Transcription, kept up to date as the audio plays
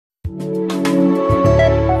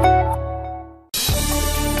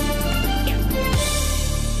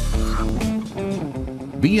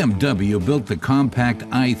BMW built the compact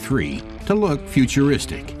i3 to look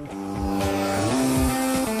futuristic.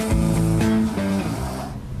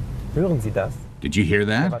 Hören Sie das? Did you hear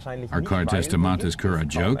that? Our car tester Matas Kura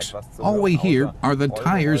jokes. All we hear are the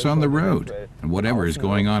tires on the road and whatever is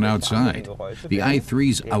going on outside. The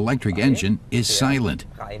i3's electric engine is silent.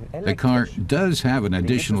 The car does have an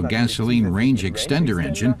additional gasoline range extender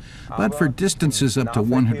engine, but for distances up to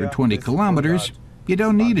 120 kilometers, you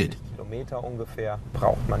don't need it.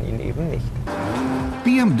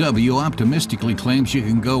 BMW optimistically claims you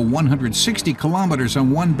can go 160 kilometers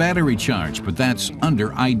on one battery charge, but that's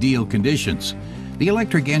under ideal conditions. The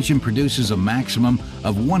electric engine produces a maximum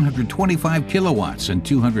of 125 kilowatts and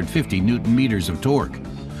 250 newton meters of torque.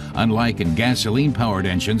 Unlike in gasoline-powered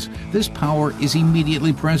engines, this power is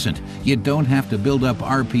immediately present. You don't have to build up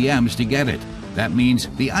RPMs to get it. That means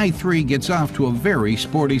the i3 gets off to a very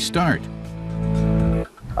sporty start.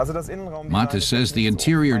 Matas says the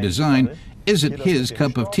interior design isn't his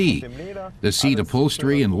cup of tea. The seat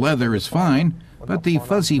upholstery and leather is fine, but the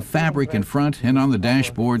fuzzy fabric in front and on the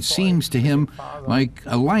dashboard seems to him like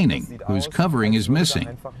a lining whose covering is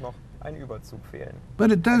missing.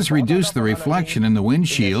 But it does reduce the reflection in the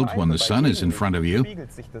windshield when the sun is in front of you.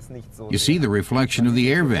 You see the reflection of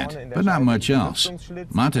the air vent, but not much else.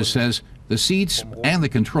 Matas says the seats and the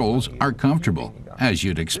controls are comfortable, as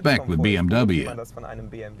you'd expect with BMW.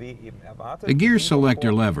 The gear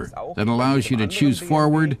selector lever that allows you to choose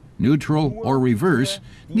forward, neutral, or reverse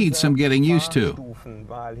needs some getting used to.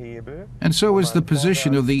 And so is the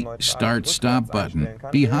position of the start-stop button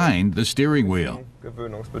behind the steering wheel.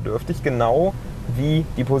 Gewöhnungsbedürftig, genau wie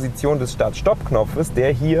die Position des Start-Stopp-Knopfes,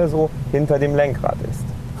 der hier so hinter dem Lenkrad ist.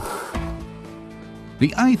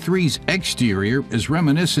 The i3's exterior is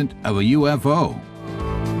reminiscent of a UFO.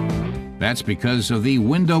 That's because of the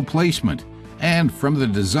window placement and from the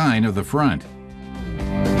design of the front.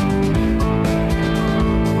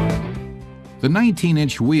 The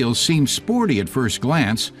 19-inch wheels seem sporty at first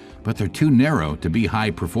glance, but they're too narrow to be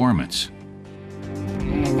high performance.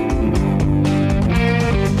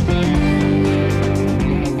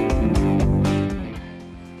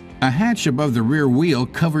 A hatch above the rear wheel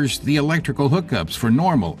covers the electrical hookups for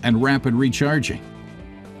normal and rapid recharging.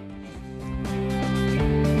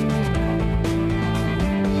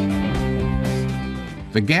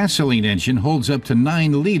 The gasoline engine holds up to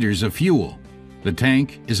 9 liters of fuel. The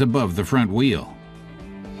tank is above the front wheel.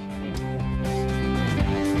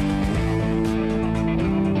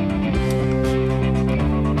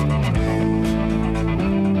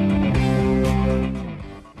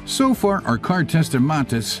 So far, our car tester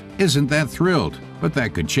Matas isn't that thrilled, but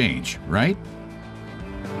that could change, right?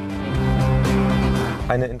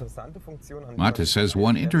 Matas says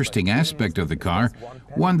one interesting aspect of the car,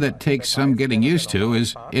 one that takes some getting used to,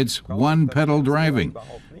 is its one-pedal driving.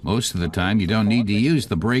 Most of the time, you don't need to use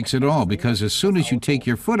the brakes at all because as soon as you take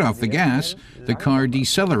your foot off the gas, the car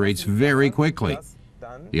decelerates very quickly.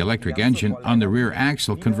 The electric engine on the rear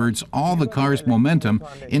axle converts all the car's momentum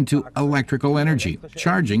into electrical energy,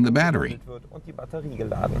 charging the battery.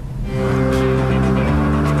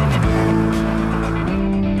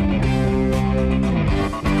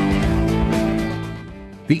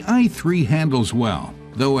 The i3 handles well,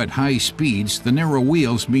 though at high speeds, the narrow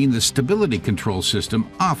wheels mean the stability control system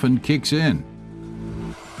often kicks in.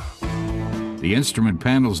 The instrument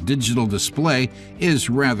panel's digital display is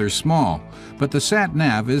rather small, but the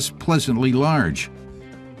sat-nav is pleasantly large.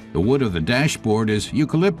 The wood of the dashboard is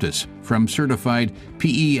eucalyptus from certified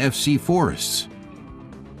PEFC forests.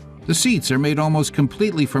 The seats are made almost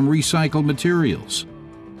completely from recycled materials.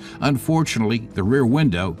 Unfortunately, the rear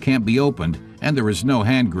window can't be opened and there is no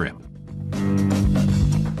hand grip.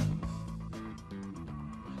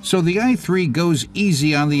 So the i3 goes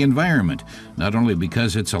easy on the environment, not only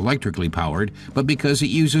because it's electrically powered, but because it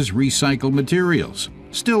uses recycled materials.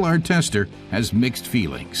 Still, our tester has mixed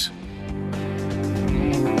feelings.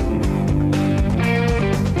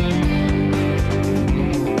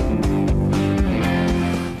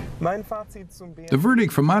 The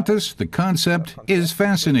verdict from Matas, the concept is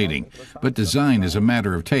fascinating, but design is a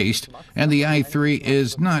matter of taste, and the i3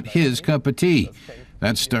 is not his cup of tea.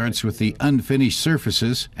 That starts with the unfinished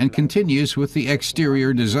surfaces and continues with the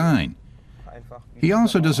exterior design. He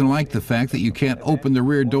also doesn't like the fact that you can't open the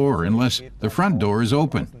rear door unless the front door is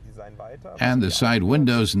open. And the side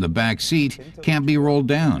windows in the back seat can't be rolled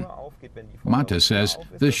down. Matas says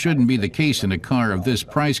this shouldn't be the case in a car of this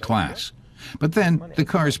price class. But then, the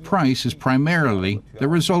car's price is primarily the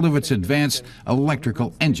result of its advanced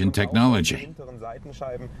electrical engine technology.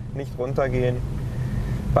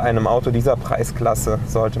 Bei einem Auto dieser Preisklasse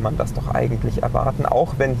sollte man das doch eigentlich erwarten,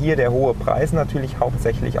 auch wenn hier der hohe Preis natürlich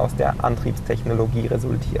hauptsächlich aus der Antriebstechnologie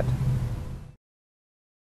resultiert.